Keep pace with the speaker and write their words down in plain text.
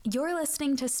You're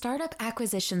listening to Startup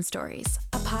Acquisition Stories,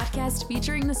 a podcast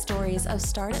featuring the stories of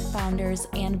startup founders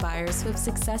and buyers who have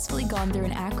successfully gone through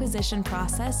an acquisition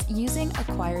process using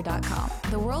Acquire.com,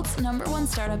 the world's #1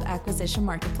 startup acquisition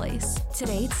marketplace. To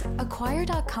date,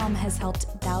 Acquire.com has helped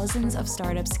thousands of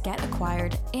startups get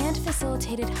acquired and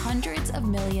facilitated hundreds of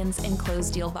millions in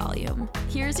closed deal volume.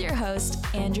 Here's your host,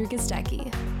 Andrew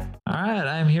Gostecki. All right,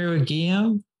 I'm here with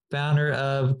Guillaume, founder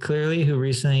of Clearly, who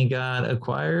recently got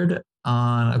acquired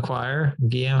on Acquire.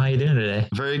 Guillaume, how you doing today?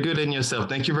 Very good, and yourself?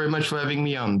 Thank you very much for having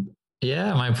me on.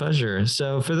 Yeah, my pleasure.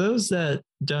 So for those that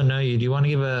don't know you, do you want to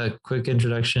give a quick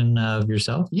introduction of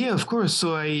yourself? Yeah, of course.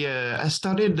 So I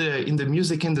started in the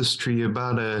music industry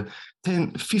about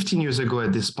 15 years ago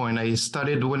at this point. I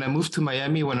started when I moved to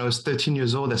Miami when I was 13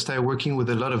 years old. I started working with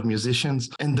a lot of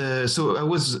musicians. And so I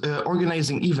was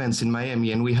organizing events in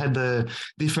Miami, and we had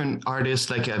different artists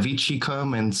like Avicii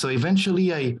come. And so eventually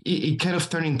it kind of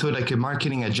turned into like a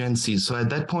marketing agency. So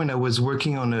at that point, I was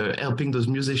working on helping those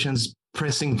musicians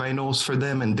pressing vinyls for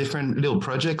them and different little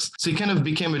projects. So it kind of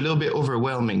became a little bit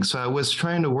overwhelming. So I was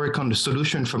trying to work on the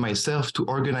solution for myself to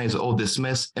organize all this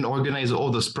mess and organize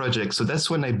all those projects. So that's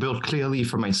when I built Clearly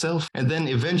for myself. And then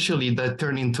eventually that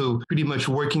turned into pretty much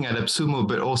working at AppSumo,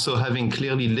 but also having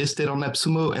Clearly listed on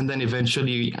AppSumo. And then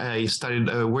eventually I started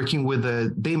working with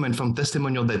Damon from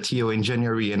Testimonial.to in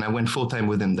January, and I went full-time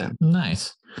with him then.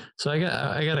 Nice. So I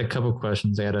got a couple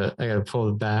questions. I gotta pull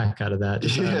it back out of that.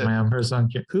 Just my own personal.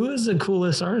 Who is the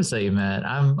coolest artist that you met?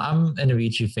 I'm an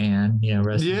Avicii fan. You know,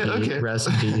 rest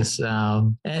in peace.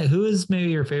 And who is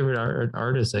maybe your favorite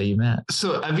artist that you met?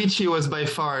 So Avicii was by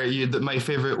far my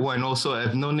favorite one. Also,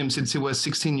 I've known him since he was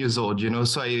 16 years old. You know,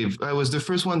 so I was the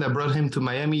first one that brought him to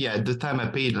Miami. At the time, I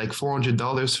paid like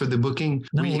 $400 for the booking.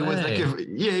 No way. It was like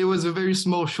it was a very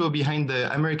small show behind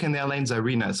the American Airlines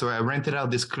Arena. So I rented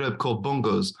out this club called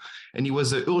Bongos. And it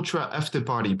was an ultra after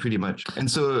party pretty much. And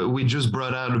so we just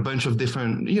brought out a bunch of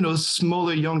different,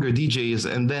 smaller, younger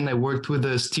DJs. And then I worked with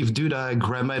Steve Duda,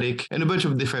 Grammatic, and a bunch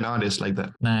of different artists like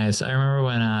that. Nice. I remember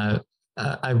when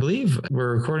I believe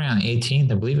we're recording on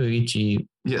 18th. I believe Avicii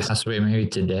passed away maybe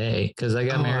today, because I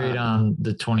got married on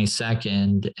the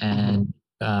 22nd and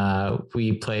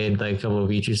we played like a couple of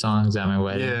Avicii songs at my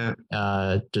wedding.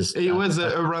 Yeah. It was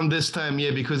around this time,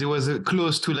 because it was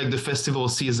close to like the festival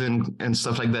season and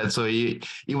stuff like that. So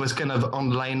it was kind of on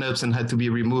lineups and had to be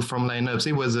removed from lineups.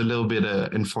 It was a little bit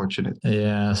unfortunate.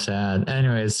 Yeah, sad.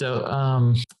 Anyway,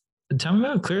 so tell me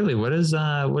about Clearly. What is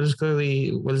Clearly?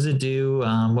 What does it do?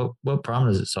 What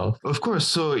problem does it solve? Of course.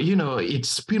 So,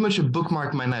 it's pretty much a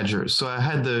bookmark manager. So I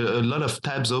had a lot of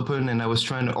tabs open, and I was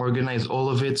trying to organize all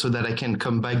of it so that I can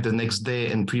come back the next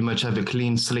day and pretty much have a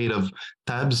clean slate of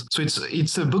tabs. So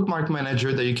it's a bookmark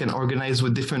manager that you can organize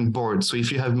with different boards. So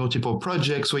if you have multiple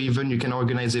projects, or even you can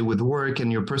organize it with work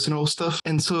and your personal stuff.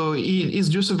 And so it's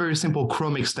just a very simple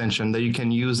Chrome extension that you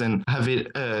can use and have it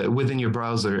within your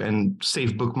browser and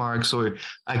save bookmarks or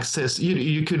access.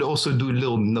 You could also do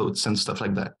little notes and stuff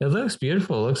like that. It looks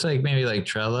beautiful. It looks like maybe like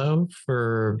Trello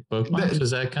for bookmarks.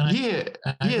 Is that kind of?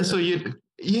 Yeah. So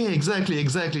yeah,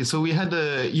 exactly. So we had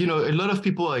a lot of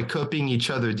people are copying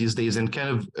each other these days and kind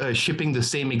of shipping the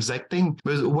same exact thing.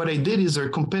 But what I did is our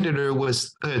competitor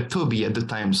was Toby at the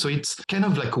time. So it's kind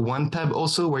of like one tab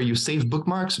also where you save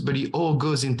bookmarks, but it all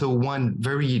goes into one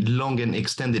very long and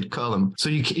extended column. So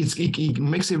it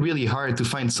makes it really hard to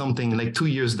find something like 2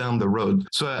 years down the road.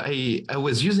 So I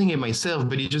was using it myself,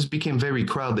 but it just became very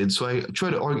crowded. So I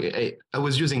tried to I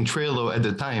was using Trello at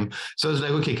the time. So I was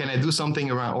like, okay, can I do something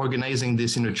around organizing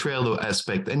this in a Trello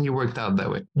aspect? And you worked out that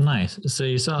way. Nice. So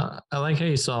I like how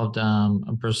you solved a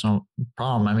personal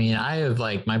problem. I mean, I have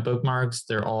like my bookmarks,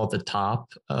 they're all at the top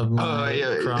of my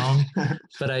Chrome,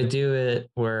 but I do it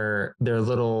where they're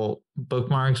little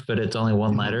bookmarks, but it's only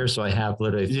one letter. So I have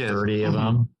literally 30 of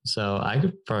them. So I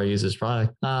could probably use this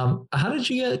product. How did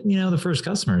you get, the first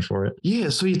customers for it? Yeah.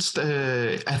 So it's,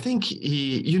 I think,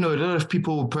 a lot of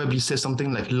people will probably say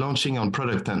something like launching on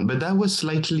Product Hunt, but that was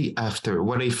slightly after.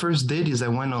 What I first did is I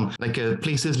went on like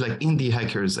places like Indie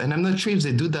Hackers. And I'm not sure if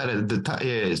they do that at the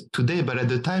time today, but at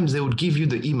the times they would give you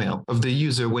the email of the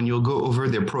user when you'll go over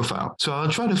their profile. So I'll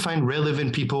try to find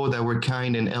relevant people that were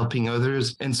kind and helping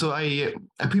others. And so I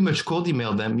pretty much cold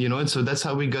emailed them, and so that's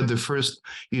how we got the first,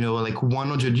 like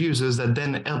 100 users that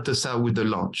then helped us out with the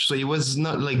launch. So it was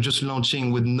not like just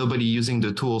launching with nobody using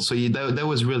the tool. So that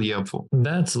was really helpful.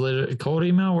 That's literally, cold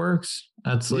email works.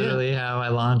 That's literally how I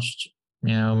launched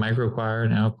MicroAcquire,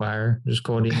 now Acquire, just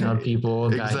cold email people,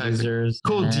 got users.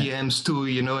 Cold DMs too,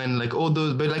 and like all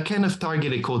those, but like kind of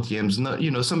targeted cold DMs,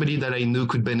 not, somebody that I knew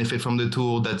could benefit from the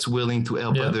tool that's willing to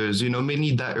help others, may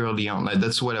need that early on. Like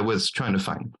that's what I was trying to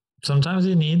find. sometimes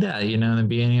you need that, in the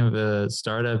beginning of a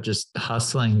startup, just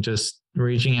hustling, just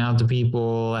reaching out to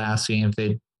people, asking if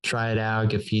they try it out,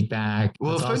 get feedback.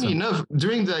 Well, That's funny awesome. enough,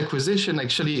 during the acquisition,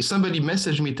 actually, somebody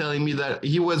messaged me telling me that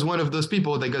he was one of those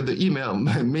people that got the email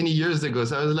many years ago.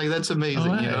 So I was like, that's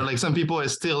amazing. Like some people are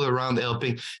still around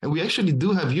helping. And we actually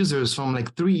do have users from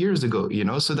like 3 years ago,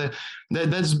 so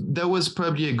that was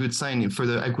probably a good sign for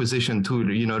the acquisition tool,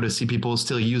 to see people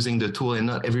still using the tool and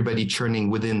not everybody churning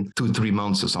within 2-3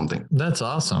 months or something. That's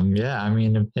awesome. Yeah. I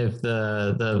mean, if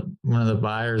the one of the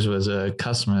buyers was a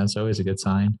customer, that's always a good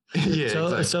sign.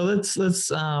 Yeah. So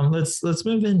let's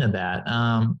move into that.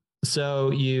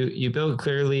 So you built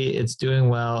Clearly, it's doing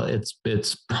well, it's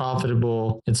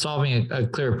profitable, it's solving a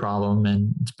clear problem,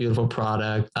 and it's a beautiful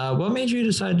product. What made you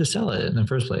decide to sell it in the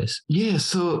first place? Yeah,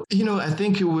 so I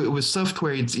think with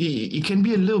software, it can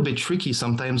be a little bit tricky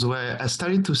sometimes, where I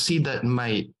started to see that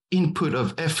my input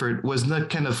of effort was not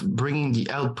kind of bringing the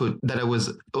output that I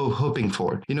was hoping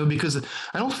for, because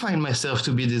I don't find myself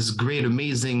to be this great,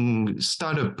 amazing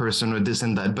startup person or this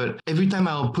and that. But every time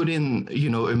I'll put in,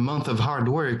 a month of hard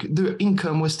work, the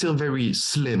income was still very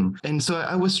slim. And so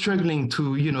I was struggling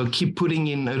to, keep putting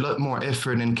in a lot more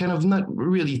effort and kind of not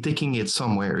really taking it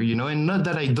somewhere, and not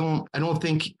that I don't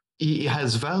think it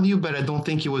has value, but I don't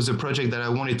think it was a project that I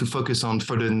wanted to focus on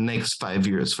for the next 5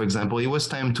 years. For example, it was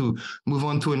time to move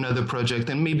on to another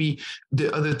project, and maybe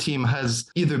the other team has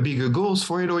either bigger goals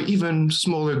for it or even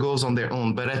smaller goals on their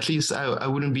own. But at least I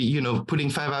wouldn't be, putting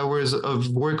 5 hours of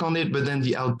work on it, but then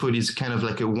the output is kind of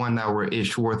like a 1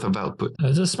 hour-ish worth of output.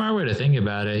 That's a smart way to think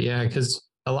about it. Yeah, because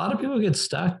a lot of people get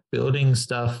stuck building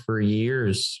stuff for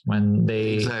years when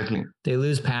they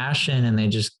lose passion and they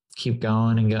just keep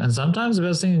going and go. And sometimes the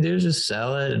best thing to do is just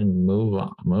sell it and move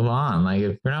on. Like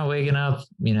if you're not waking up,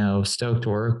 stoked to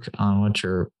work on what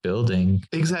you're building.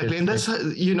 Exactly. And that's,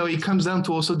 it comes down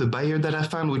to also the buyer that I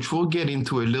found, which we'll get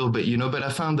into a little bit, but I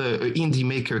found a indie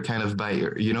maker kind of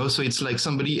buyer, so it's like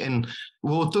somebody, and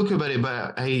we'll talk about it,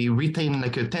 but I retain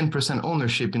like a 10%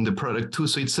 ownership in the product too.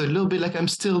 So it's a little bit like I'm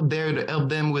still there to help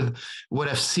them with what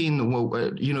I've seen,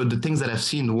 the things that I've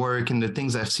seen work and the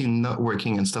things I've seen not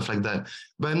working and stuff like that.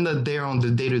 But I'm not there on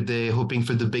the day-to-day hoping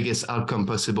for the biggest outcome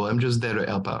possible. I'm just there to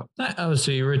help out. Oh,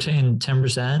 so you retain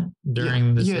 10%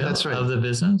 during the sale of the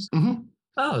business? Mm-hmm.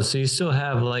 Oh, so you still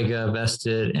have like a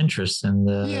vested interest in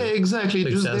the exactly.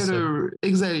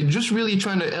 Just really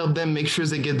trying to help them make sure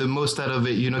they get the most out of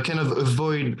it, kind of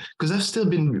avoid, because I've still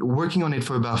been working on it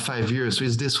for about 5 years. So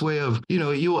it's this way of,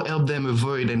 you'll help them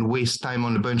avoid and waste time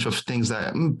on a bunch of things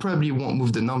that probably won't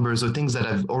move the numbers, or things that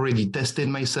I've already tested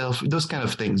myself, those kind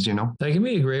of things, That can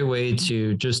be a great way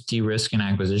to just de-risk an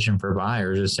acquisition for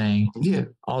buyers, is saying,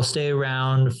 I'll stay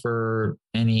around for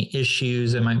any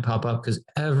issues that might pop up, because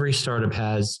every startup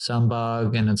has some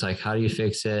bug, and it's like, how do you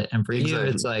fix it? And for you,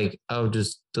 it's like,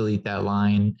 just delete that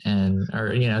line,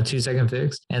 or 2-second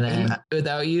fix. And then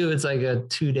without you, it's like a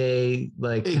 2-day,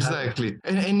 like exactly.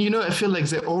 And I feel like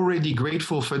they're already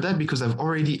grateful for that, because I've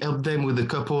already helped them with a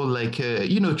couple like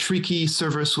tricky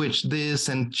server switch this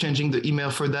and changing the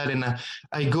email for that. And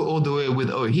I go all the way with,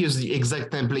 here's the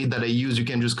exact template that I use. You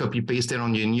can just copy paste it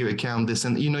on your new account, this,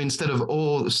 and instead of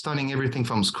all starting everything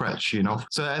from scratch,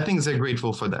 So I think they're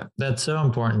grateful for that. That's so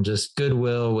important. Just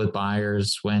goodwill with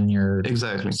buyers when you're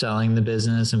selling the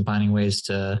business and finding ways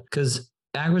to, because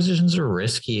acquisitions are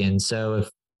risky. And so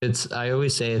I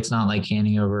always say it's not like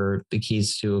handing over the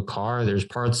keys to a car. There's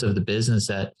parts of the business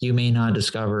that you may not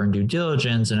discover in due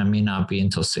diligence, and it may not be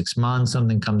until 6 months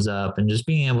something comes up, and just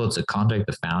being able to contact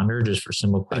the founder just for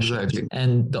simple questions. Exactly.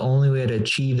 And the only way to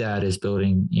achieve that is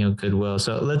building, goodwill.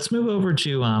 So let's move over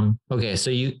to, so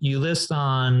you list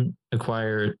on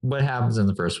acquire. What happens in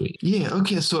the first week? Yeah.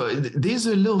 Okay. So there's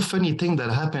a little funny thing that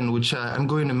happened, which I'm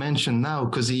going to mention now,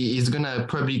 because he's going to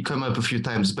probably come up a few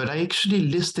times, but I actually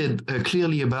listed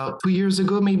Clearly about 2 years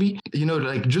ago, maybe,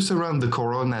 like just around the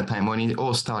Corona time when it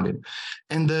all started.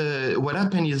 And what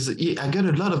happened is I got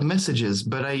a lot of messages,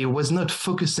 but I was not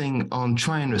focusing on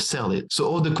trying to sell it. So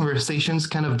all the conversations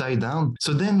kind of died down.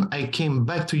 So then I came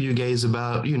back to you guys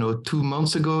about, 2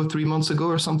 months ago, 3 months ago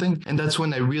or something. And that's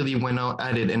when I really went out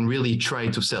at it and really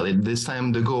tried to sell it. This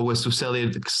time the goal was to sell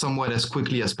it somewhat as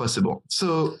quickly as possible.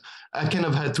 So I kind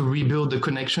of had to rebuild the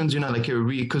connections,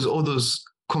 because all those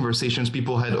conversations,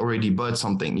 people had already bought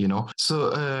something, So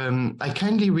I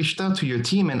kindly reached out to your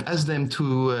team and asked them to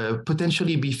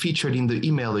potentially be featured in the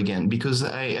email again, because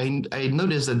I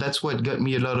noticed that that's what got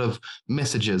me a lot of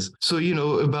messages. So,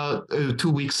 about 2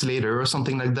 weeks later or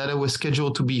something like that, I was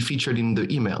scheduled to be featured in the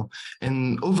email.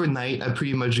 And overnight, I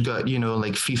pretty much got,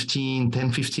 like 15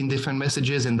 different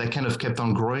messages, and that kind of kept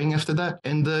on growing after that.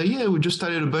 And we just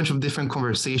started a bunch of different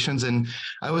conversations, and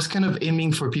I was kind of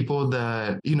aiming for people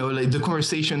that, like the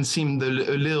conversation seemed a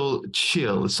little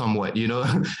chill somewhat,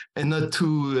 and not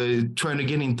too trying to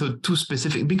get into too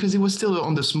specific, because it was still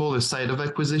on the smaller side of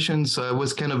acquisition. So I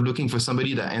was kind of looking for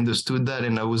somebody that understood that,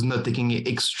 and I was not taking it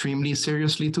extremely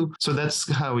seriously too. So that's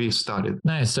how we started.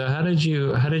 Nice. So how did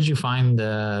you find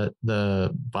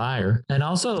the buyer? And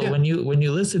also when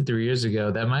you listed 3 years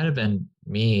ago, that might have been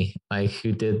me, like,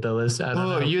 who did the list. I don't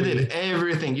know. You did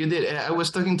everything. You did. I was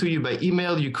talking to you by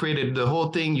email. You created the whole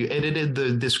thing. You edited the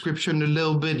description a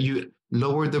little bit. You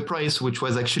lowered the price, which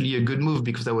was actually a good move,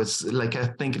 because I was like, I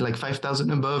think like 5,000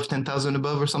 above, 10,000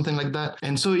 above or something like that.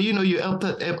 And so, you helped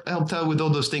out with all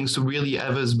those things to really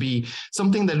have us be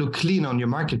something that looked clean on your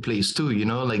marketplace too,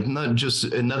 like not just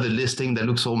another listing that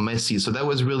looks all messy. So that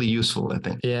was really useful, I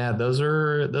think. Yeah, those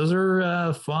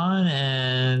are fun,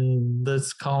 and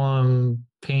let's call them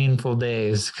painful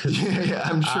days. Yeah,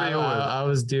 I'm sure I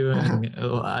was doing,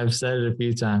 I've said it a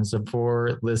few times,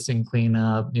 support, listing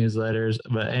cleanup, newsletters.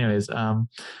 But anyways,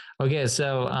 okay,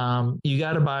 so you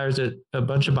got a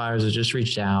bunch of buyers that just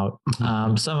reached out.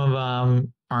 Some of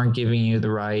them aren't giving you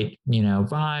the right,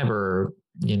 vibe or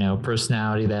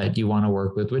personality that you want to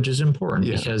work with, which is important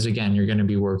because, again, you're going to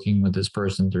be working with this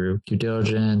person through due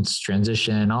diligence,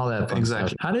 transition, all that fun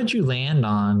stuff. How did you land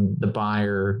on the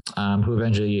buyer who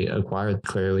eventually acquired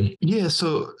Clearly? Yeah,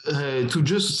 so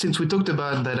since we talked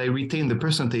about that, I retained the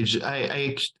percentage.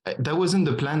 I that wasn't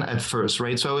the plan at first,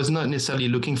 right? So I was not necessarily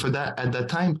looking for that at that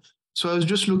time. So I was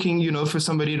just looking, for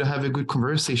somebody to have a good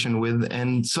conversation with.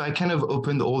 And so I kind of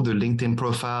opened all the LinkedIn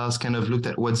profiles, kind of looked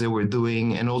at what they were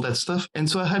doing and all that stuff. And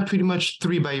so I had pretty much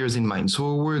 3 buyers in mind.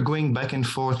 So we're going back and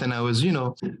forth, and I was,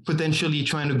 potentially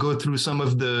trying to go through some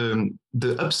of the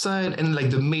upside and like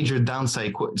the major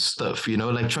downside stuff,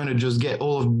 like trying to just get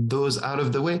all of those out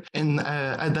of the way. And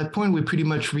at that point, we pretty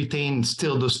much retained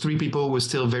still those 3 people were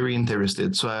still very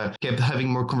interested. So I kept having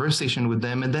more conversation with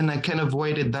them. And then I kind of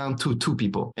whited down to 2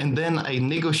 people. And then I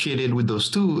negotiated with those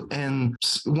 2, and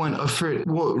one offered,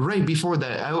 well, right before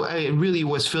that, I really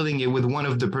was feeling it with one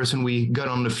of the person. We got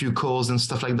on a few calls and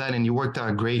stuff like that, and it worked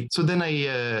out great. So then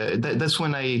that's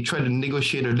when I tried to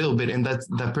negotiate a little bit, and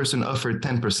that person offered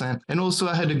 10%. And also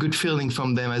I had a good feeling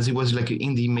from them, as he was like an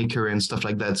indie maker and stuff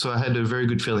like that. So I had a very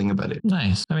good feeling about it.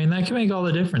 Nice. I mean, that can make all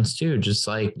the difference too. Just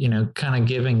like, kind of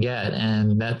give and get.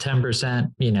 And that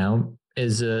 10%,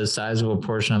 is a sizable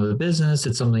portion of the business.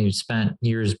 It's something you've spent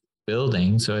years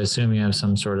building. So I assume you have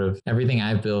some sort of, everything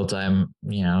I've built, I'm,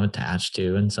 attached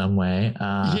to in some way.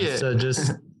 So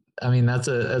just, I mean, that's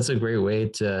a great way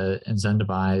to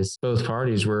incentivize both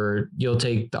parties, where you'll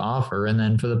take the offer, and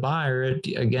then for the buyer, it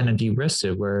de-risks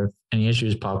it, where if any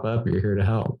issues pop up, you're here to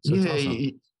help. So yeah.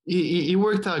 Awesome. It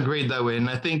worked out great that way. And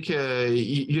I think,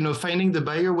 finding the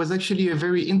buyer was actually a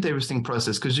very interesting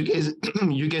process, because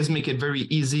you guys make it very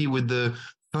easy with the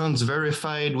funds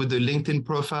verified, with the LinkedIn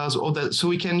profiles, all that. So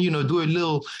we can, do a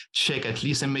little check at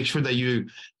least, and make sure that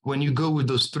when you go with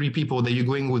those 3 people, that you're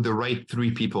going with the right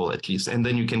 3 people at least. And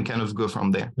then you can kind of go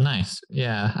from there. Nice.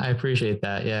 Yeah, I appreciate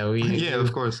that. Yeah.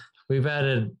 Of course. We've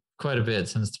added quite a bit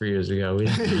since 3 years ago. We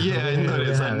didn't have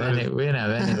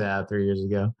any of that 3 years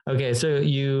ago. Okay. So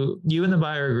you and the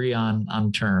buyer agree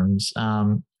on terms.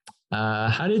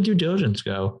 How did due diligence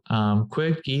go?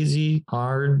 Quick, easy,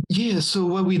 hard? Yeah. So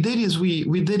what we did is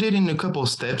we did it in a couple of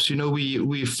steps.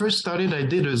 We first started, I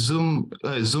did a Zoom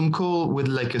call with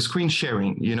like a screen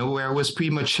sharing, where I was pretty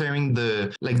much sharing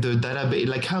the database,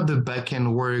 like how the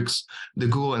backend works, the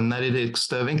Google Analytics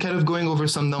stuff, and kind of going over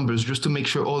some numbers just to make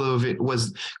sure all of it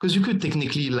was, because you could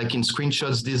technically, like in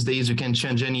screenshots these days, you can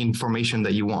change any information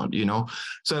that you want,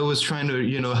 So I was trying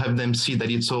to, have them see that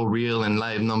it's all real and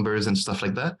live numbers and stuff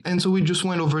like that. And so we just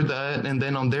went over that. And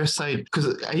then on their side,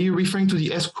 because are you referring to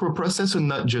the escrow process or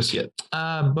not just yet?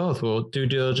 Both. Well, due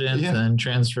diligence and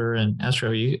transfer and escrow.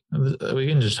 We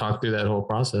can just talk through that whole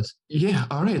process. Yeah.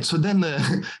 All right. So then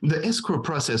the escrow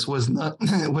process was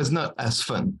not as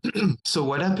fun. So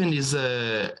what happened is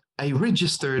I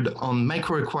registered on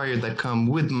microacquire.com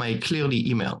with my Clearly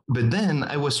email. But then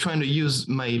I was trying to use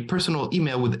my personal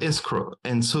email with escrow.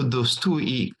 And so those two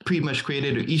pretty much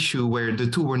created an issue where the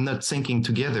two were not syncing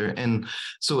together. And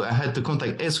so I had to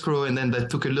contact escrow, and then that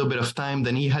took a little bit of time.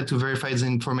 Then he had to verify the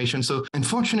information. So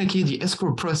unfortunately, the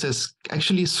escrow process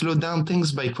actually slowed down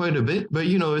things by quite a bit. But,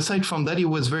 aside from that, it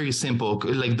was very simple.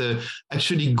 Like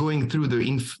actually going through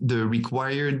the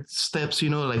required steps,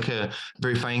 like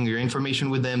verifying your information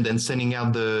with them, then sending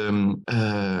out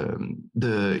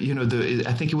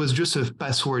I think it was just a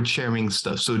password sharing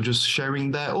stuff. So just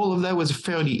sharing that, all of that was a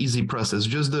fairly easy process.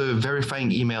 Just the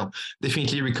verifying email.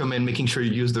 Definitely recommend making sure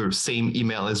you use the same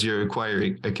email as your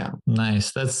acquiring account.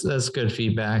 Nice. That's good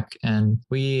feedback. And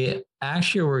we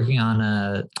actually are working on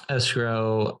a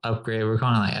escrow upgrade. We're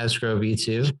calling it like escrow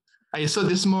V2. I saw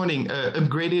this morning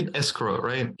upgraded escrow,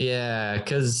 right? Yeah,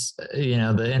 because the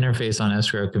interface on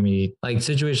escrow can be like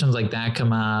situations like that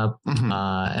come up,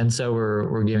 and so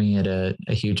we're giving it a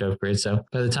huge upgrade. So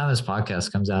by the time this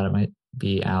podcast comes out, it might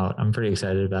be out. I'm pretty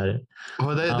excited about it.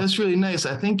 Well, that's really nice.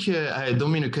 I think I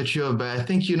don't mean to cut you off, but I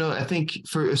think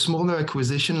for a smaller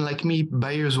acquisition like me,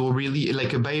 buyers will really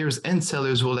buyers and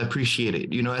sellers will appreciate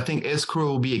it. I think escrow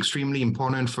will be extremely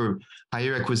important for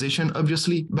higher acquisition,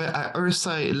 obviously, but at our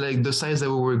side, like the size that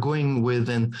we were going with,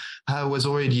 and I was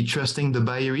already trusting the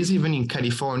buyer is even in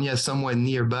California, somewhere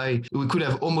nearby. We could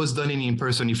have almost done it in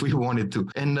person if we wanted to.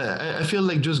 And I feel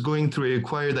like just going through a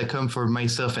acquire.com for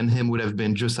myself and him would have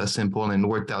been just as simple and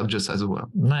worked out just as well.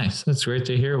 Nice. That's great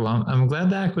to hear. Well, I'm glad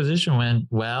the acquisition went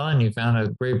well and you found a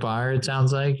great buyer. It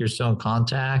sounds like you're still in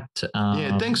contact.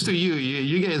 Yeah, thanks to you.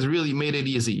 You guys really made it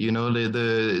easy.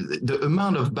 The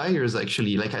amount of buyers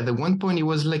actually, like at the one point it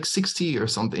was like 60 or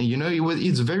something.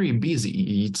 It's very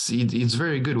busy. It's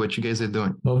very good what you guys are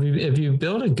doing. Well, if you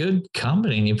build a good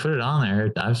company and you put it on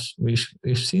there,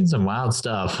 we've seen some wild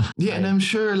stuff. Yeah, and I'm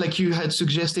sure like you had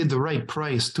suggested the right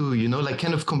price too. Like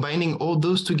kind of combining all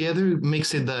those together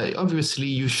makes it that obviously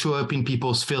you show up in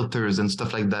people's filters and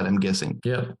stuff like that, I'm guessing.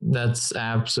 Yep, that's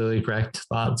absolutely correct.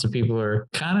 Lots of people are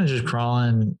kind of just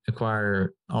crawling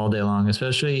acquire all day long,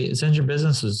 especially since your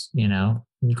business is,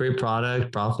 great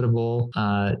product, profitable.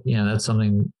 That's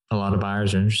something a lot of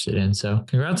buyers are interested in. So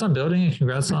congrats on building it.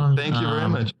 Congrats on thank you very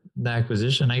much. The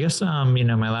acquisition. I guess,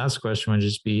 my last question would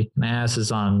just be, and I ask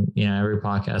this on, every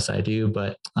podcast I do,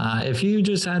 but if you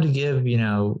just had to give,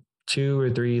 2 or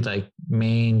 3 like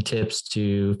main tips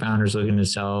to founders looking to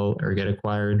sell or get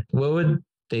acquired, what would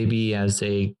they be as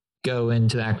they go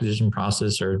into the acquisition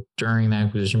process or during the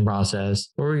acquisition process?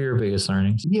 What were your biggest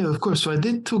learnings? Yeah, of course. So I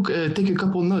did take a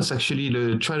couple notes actually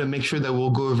to try to make sure that we'll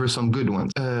go over some good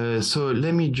ones. So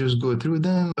let me just go through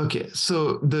them. Okay.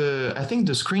 So I think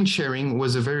the screen sharing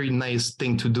was a very nice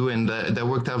thing to do, and that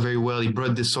worked out very well. It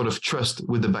brought this sort of trust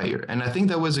with the buyer. And I think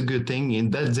that was a good thing in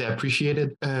that they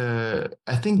appreciated.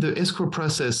 I think the escrow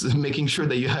process, making sure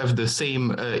that you have the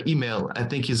same email, I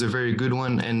think is a very good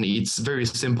one. And it's very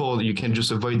simple. You can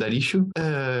just avoid that issue.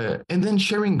 And then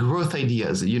sharing growth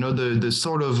ideas, the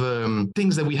sort of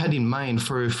things that we had in mind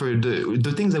for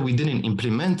the things that we didn't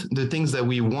implement, the things that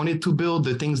we wanted to build,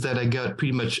 the things that I got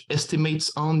pretty much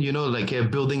estimates on, like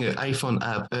building an iPhone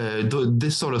app,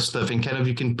 this sort of stuff. And kind of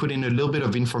you can put in a little bit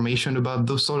of information about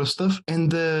those sort of stuff.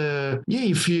 And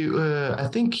if you, I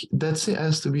think that's it.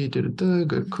 Has to be good,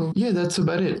 cool. Yeah, that's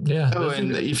about it. Yeah. Oh,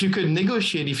 and if you could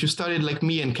negotiate, if you started like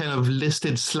me and kind of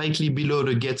listed slightly below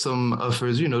to get some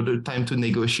offers, the time to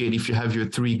negotiate. If you have your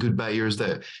 3 good buyers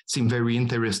that seem very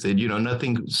interested,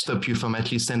 nothing stop you from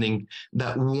at least sending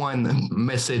that one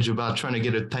message about trying to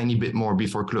get a tiny bit more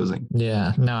before closing.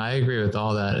 Yeah, no, I agree with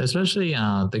all that, especially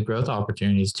the growth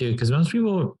opportunities too, because most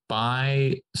people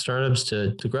buy startups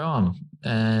to grow them.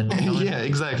 And yeah,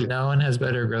 exactly. No one has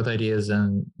better growth ideas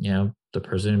than, the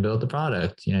person who built the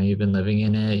product. You've been living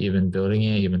in it, you've been building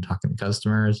it, you've been talking to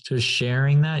customers, just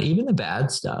sharing that, even the bad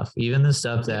stuff, even the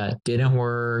stuff that didn't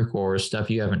work or stuff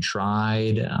you haven't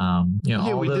tried.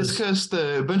 We discussed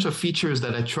a bunch of features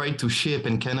that I tried to ship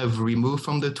and kind of remove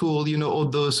from the tool, all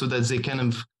those, so that they kind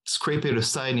of scrape it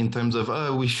aside in terms of,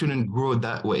 we shouldn't grow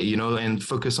that way, and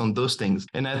focus on those things.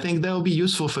 And I think that will be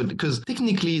useful because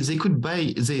technically they could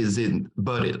they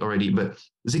bought it already, but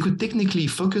they could technically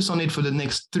focus on it for the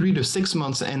next 3 to 6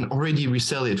 months and already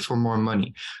resell it for more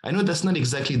money. I know that's not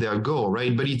exactly their goal,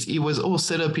 right? But it was all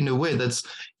set up in a way that's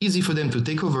easy for them to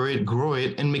take over it, grow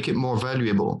it, and make it more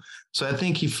valuable. So I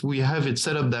think if we have it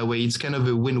set up that way, it's kind of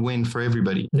a win-win for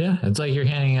everybody. Yeah, it's like you're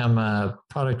handing them a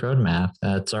product roadmap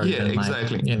that's already been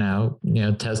exactly.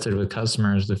 tested with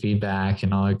customers, the feedback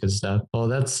and all that good stuff. Well,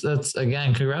 that's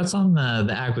again, congrats on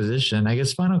the acquisition. I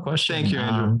guess final question. Thank you,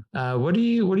 Andrew. What are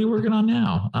you working on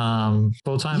now?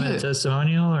 Full-time at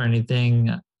Testimonial or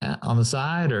anything on the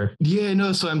side or? Yeah,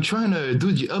 no, so I'm trying to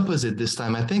do the opposite this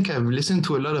time. I think I've listened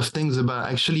to a lot of things about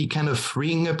actually kind of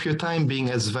freeing up your time, being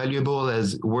as valuable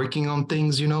as working on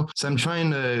things, So I'm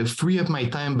trying to free up my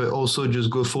time, but also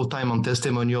just go full time on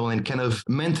Testimonial and kind of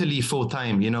mentally full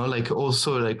time, like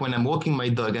also like when I'm walking my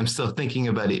dog, I'm still thinking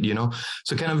about it,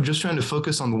 So kind of just trying to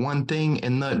focus on one thing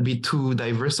and not be too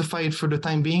diversified for the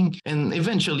time being. And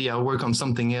eventually I'll work on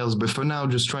something else, but for now,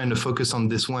 just trying to focus on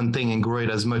this one thing and grow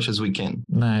it as much as we can.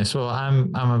 Nice. Well,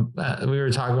 we were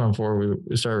talking before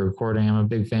we started recording. I'm a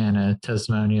big fan of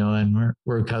Testimonial and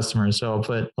we're customers. So I'll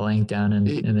put a link down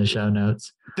in the show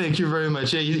notes. Thank you very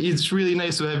much. Yeah, it's really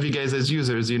nice to have you guys as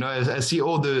users. I see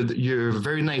all your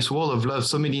very nice wall of love.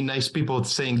 So many nice people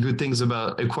saying good things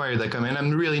about Acquire.com, and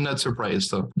I'm really not surprised.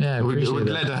 So yeah, we're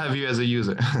glad to have you as a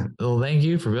user. Well, thank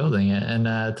you for building it, and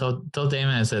tell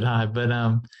Damon I said hi. But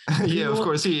yeah, of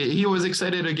course, he was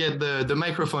excited to get the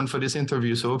microphone for this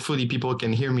interview, so hopefully people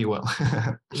can hear me well.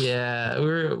 Yeah,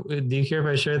 do you care if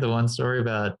I share the one story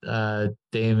about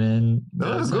Damon?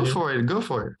 Go for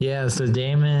it. Yeah, so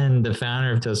Damon, the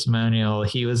founder of Testimonial,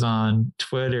 he was on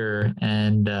Twitter,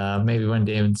 and maybe when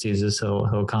Damon sees this,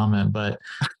 he'll comment. But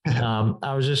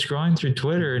I was just scrolling through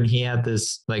Twitter, and he had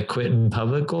this like quit in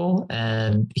public goal,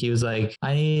 and he was like,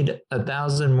 "I need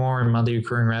 1,000 more in monthly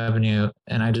recurring revenue,"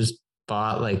 and I just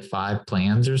bought like 5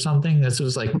 plans or something. This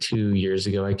was like 2 years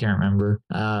ago. I can't remember.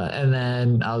 And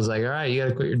then I was like, all right, you got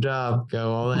to quit your job,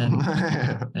 go all in.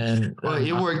 And well,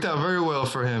 it worked out very well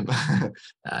for him.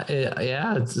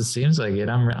 It seems like it.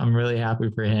 I'm really happy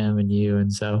for him and you.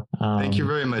 And so thank you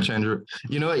very much, Andrew.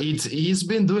 He's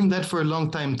been doing that for a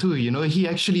long time too. He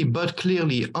actually bought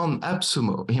Clearly on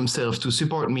AppSumo himself to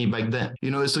support me back then.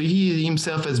 So he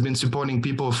himself has been supporting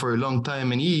people for a long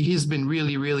time, and he's been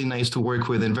really, really nice to work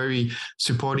with and very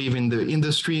supportive in the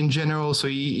industry in general. So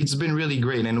it's been really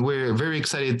great, and we're very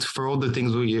excited for all the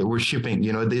things we're shipping.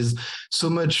 There's so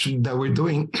much that we're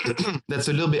doing that's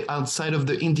a little bit outside of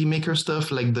the indie maker stuff,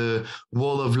 like the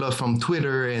wall of love from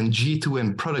Twitter and G2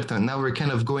 and product. And now we're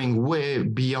kind of going way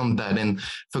beyond that and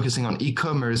focusing on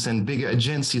e-commerce and bigger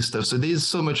agency stuff. So there's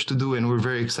so much to do, and we're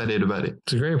very excited about it.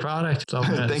 It's a great product.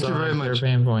 Thank you very much.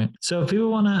 Pain point. So if people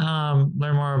want to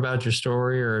learn more about your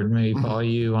story or maybe follow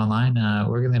you online,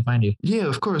 where can they find you? Yeah,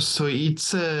 of course. So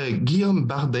it's Guillaume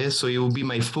Bardet. So it will be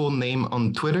my full name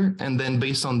on Twitter. And then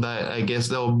based on that, I guess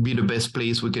that'll be the best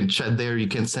place. We can chat there. You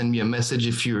can send me a message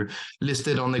if you're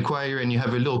listed on Acquire and you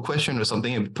have a little question or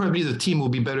something. And probably the team will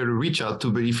be better to reach out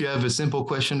to. But if you have a simple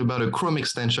question about a Chrome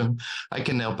extension, I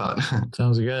can help out.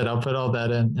 Sounds good. I'll put all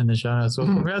that in the show notes. So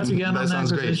congrats again on the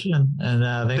acquisition.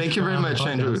 And thank you very much,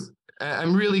 Andrew.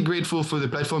 I'm really grateful for the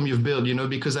platform you've built,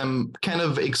 because I'm kind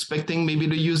of expecting maybe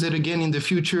to use it again in the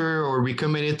future or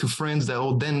recommend it to friends that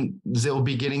they'll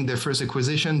be getting their first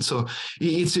acquisition. So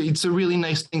it's a really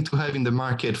nice thing to have in the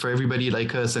market for everybody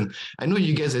like us. And I know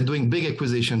you guys are doing big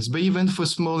acquisitions, but even for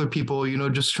smaller people,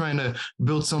 just trying to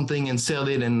build something and sell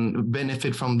it and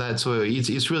benefit from that. So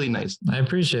it's really nice. I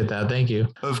appreciate that. Thank you.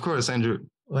 Of course, Andrew.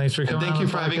 Thanks for coming. And thank you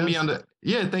for having me on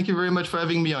thank you very much for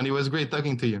having me on. It was great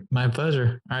talking to you. My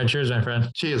pleasure. All right. Cheers, my friend.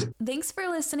 Cheers. Thanks for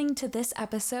listening to this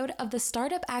episode of the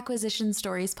Startup Acquisition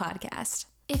Stories podcast.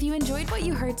 If you enjoyed what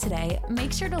you heard today,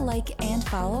 make sure to like and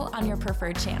follow on your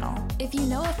preferred channel. If you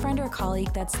know a friend or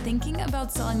colleague that's thinking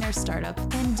about selling their startup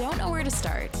and don't know where to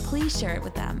start, please share it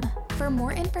with them. For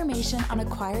more information on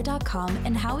Acquire.com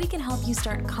and how we can help you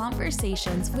start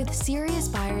conversations with serious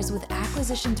buyers with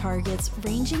acquisition targets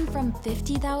ranging from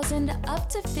 50,000 up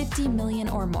to 50 million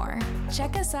or more,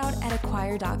 check us out at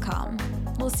Acquire.com.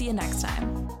 We'll see you next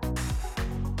time.